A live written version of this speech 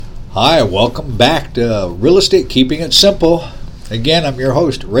Hi, welcome back to Real Estate Keeping It Simple. Again, I'm your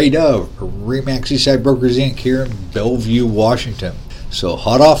host, Ray Dove, RE/MAX Eastside Brokers Inc. here in Bellevue, Washington. So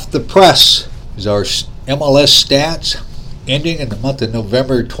hot off the press is our MLS stats ending in the month of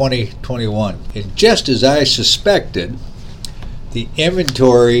November 2021. And just as I suspected, the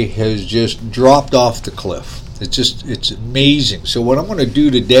inventory has just dropped off the cliff. It's amazing. So what I'm going to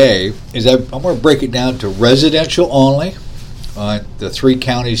do today is I'm going to break it down to residential only on the three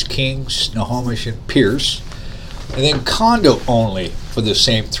counties, King, Snohomish, and Pierce, and then condo only for the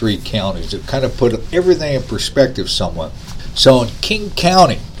same three counties. It kind of put everything in perspective somewhat. So in King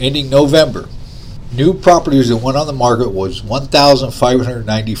County, ending November, new properties that went on the market was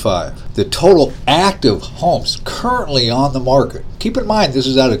 1,595. The total active homes currently on the market, keep in mind this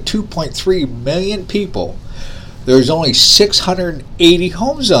is out of 2.3 million people, there's only 680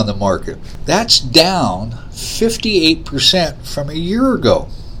 homes on the market. That's down 58% from a year ago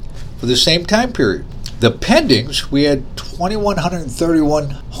for the same time period. The pendings, we had 2,131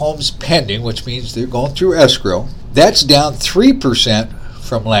 homes pending, which means they're going through escrow. That's down 3%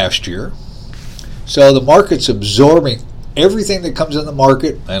 from last year. So the market's absorbing everything that comes in the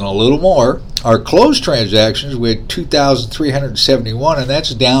market and a little more. Our closed transactions, we had 2,371, and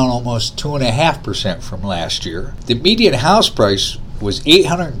that's down almost 2.5% from last year. The median house price was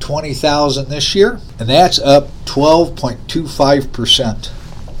 $820,000 this year, and that's up 12.25%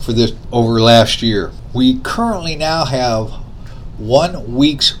 for this over last year. We currently now have 1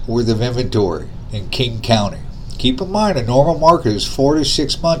 week's worth of inventory in King County. Keep in mind, a normal market is 4 to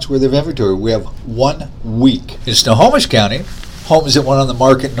 6 months worth of inventory. We have 1 week. In Snohomish County, homes that went on the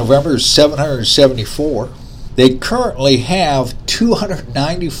market in November is 774. They currently have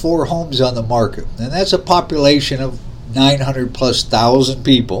 294 homes on the market, and that's a population of 900 plus thousand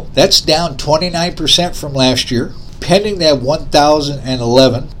people. That's down 29% from last year. Pending, they have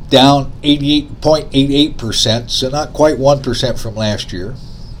 1,011, down 88.88%, so not quite 1% from last year.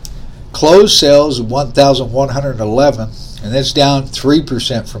 Closed sales 1,111, and that's down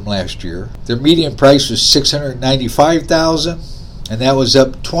 3% from last year. Their median price was $695,000, and that was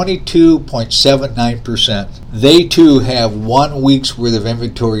up 22.79%. They too have 1 week's worth of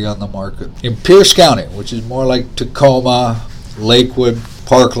inventory on the market. In Pierce County, which is more like Tacoma, Lakewood,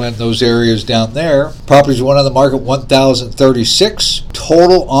 Parkland, those areas down there, properties went on the market 1,036.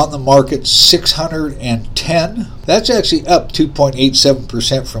 Total on the market 610. That's actually up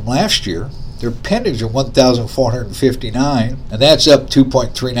 2.87% from last year. Their pendings are 1,459, and that's up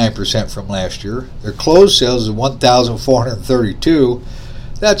 2.39% from last year. Their closed sales is 1,432.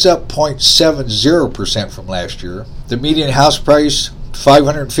 That's up 0.70% from last year. The median house price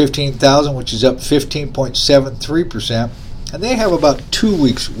 $515,000, which is up 15.73%. And they have about 2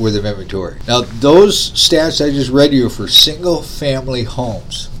 weeks worth of inventory. Now, those stats I just read you are for single-family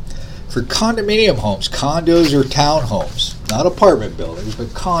homes. For condominium homes, condos or townhomes, not apartment buildings, but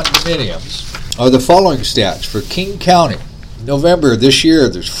condominiums, are the following stats. For King County, November this year,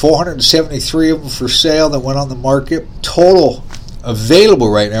 there's 473 of them for sale that went on the market. Total available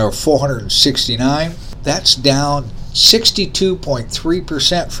right now are 469. That's down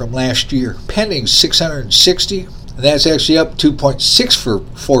 62.3% from last year. Pending 660. And that's actually up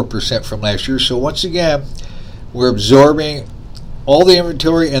 2.64% from last year. So once again, we're absorbing all the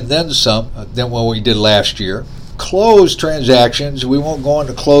inventory and then some than what we did last year. Closed transactions, we won't go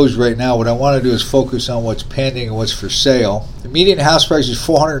into closed right now. What I want to do is focus on what's pending and what's for sale. The median house price is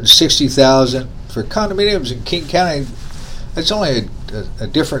 $460,000. For condominiums in King County, that's only a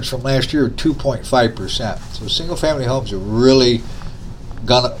difference from last year of 2.5%. So single-family homes have really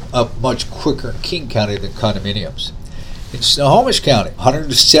gone up much quicker in King County than condominiums. In Snohomish County,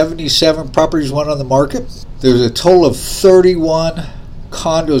 177 properties went on the market. There's a total of 31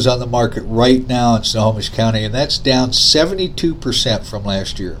 condos on the market right now in Snohomish County, and that's down 72% from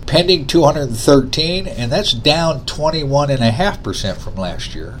last year. Pending 213, and that's down 21.5% from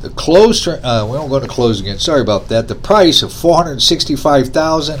last year. The closed, we won't go to close again, sorry about that. The price of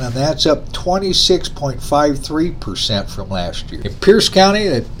 $465,000, and that's up 26.53% from last year. In Pierce County,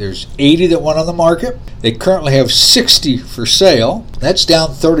 there's 80 that went on the market. They currently have 60 for sale. That's down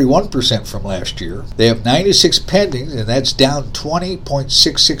 31% from last year. They have 96 pending, and that's down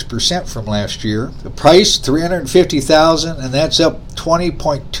 20.66% from last year. The price, $350,000, and that's up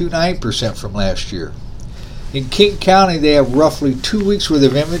 20.29% from last year. In King County, they have roughly 2 weeks worth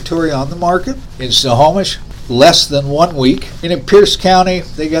of inventory on the market. In Snohomish, less than 1 week. And in Pierce County,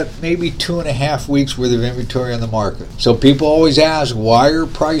 they got maybe 2.5 weeks worth of inventory on the market. So people always ask, why are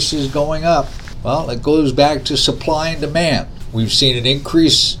prices going up? Well, it goes back to supply and demand. We've seen an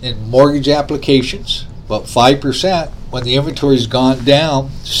increase in mortgage applications, about 5%, when the inventory's gone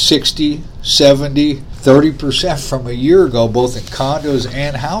down 60, 70, 30% from a year ago, both in condos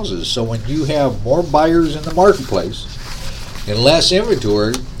and houses. So when you have more buyers in the marketplace and less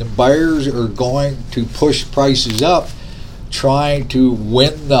inventory, the buyers are going to push prices up, trying to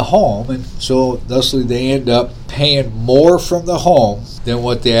win the home, and so thusly they end up paying more from the home than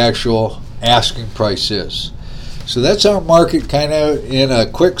what the actual asking price is. So that's our market kind of in a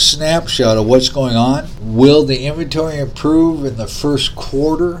quick snapshot of what's going on. Will the inventory improve in the first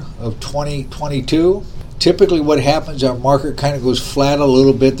quarter of 2022? Typically what happens, our market kind of goes flat a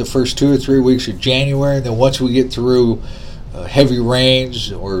little bit the first 2 or 3 weeks of January, and then once we get through heavy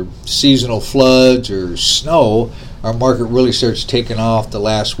rains or seasonal floods or snow, our market really starts taking off the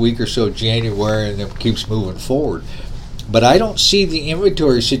last week or so of January and then keeps moving forward. But I don't see the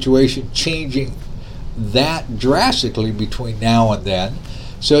inventory situation changing that drastically between now and then.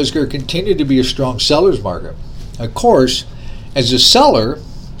 So it's going to continue to be a strong seller's market. Of course, as a seller,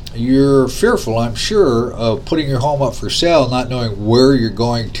 you're fearful, I'm sure, of putting your home up for sale, not knowing where you're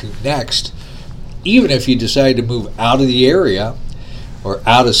going to next, even if you decide to move out of the area or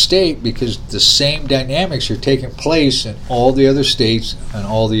out of state, because the same dynamics are taking place in all the other states and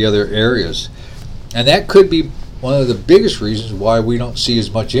all the other areas. And that could be one of the biggest reasons why we don't see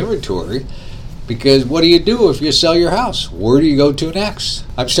as much inventory, because what do you do if you sell your house? Where do you go to next?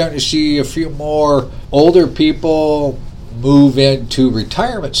 I'm starting to see a few more older people move into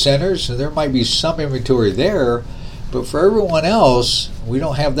retirement centers, so there might be some inventory there, but for everyone else, we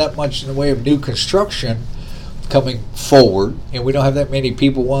don't have that much in the way of new construction coming forward, and we don't have that many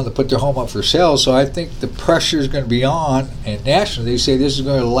people wanting to put their home up for sale. So I think the pressure is going to be on, and nationally they say this is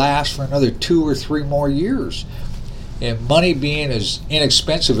going to last for another 2 or 3 more years. And money being as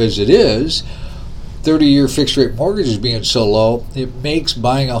inexpensive as it is, 30-year fixed rate mortgages being so low, it makes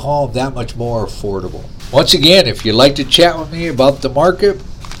buying a home that much more affordable. Once again, if you'd like to chat with me about the market,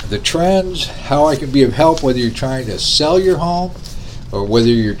 the trends, how I can be of help, whether you're trying to sell your home or whether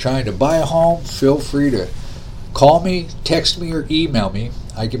you're trying to buy a home, feel free to call me, text me, or email me.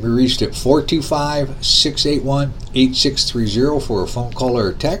 I can be reached at 425-681-8630 for a phone call or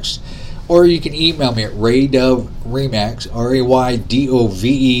a text. Or you can email me at raydoveremax,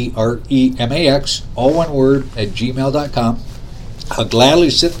 RAYDOVEREMAX, all one word, at gmail.com. I'll gladly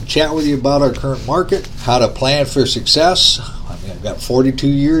sit and chat with you about our current market, how to plan for success. I've got 42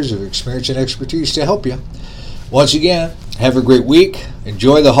 years of experience and expertise to help you. Once again, have a great week,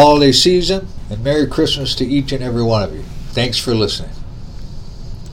 enjoy the holiday season, and Merry Christmas to each and every one of you. Thanks for listening.